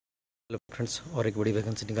Hello friends, और एक बड़ी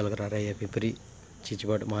वैकेंसी निकल कर आ रही है पिपरी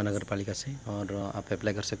चिचवड़ महानगर पालिका से। और आप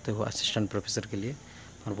अप्लाई कर सकते हो असिस्टेंट प्रोफेसर के लिए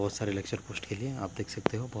और बहुत सारे लेक्चर पोस्ट के लिए। आप देख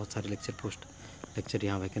सकते हो बहुत सारे लेक्चर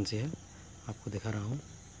यहाँ वैकेंसी है। आपको दिखा रहा हूँ,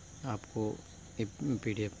 आपको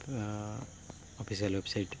PDF ऑफिशियल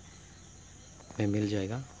वेबसाइट में मिल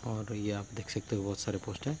जाएगा। और ये आप देख सकते हो बहुत सारे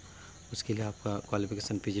पोस्ट हैं। उसके लिए आपका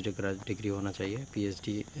क्वालिफिकेशन PG डिग्री होना चाहिए,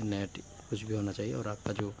 PhD नेट कुछ भी होना चाहिए। और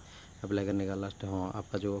आपका जो अप्लाई करने का लास्ट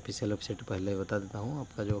आपका जो ऑफिशियल वेबसाइट पहले बता देता हूँ।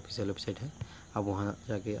 आपका जो ऑफिशियल वेबसाइट है, आप वहाँ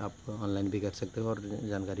जाके आप ऑनलाइन भी कर सकते हो और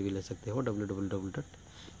जानकारी भी ले सकते हो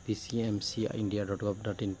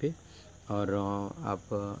www.pcmcindia.gov.in पे। और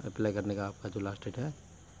आप अप्लाई करने का आपका जो लास्ट डेट है,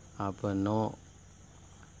 आप 9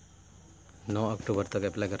 अक्टूबर तक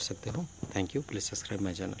अप्लाई कर सकते हो। Thank you. Please subscribe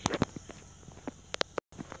my channel.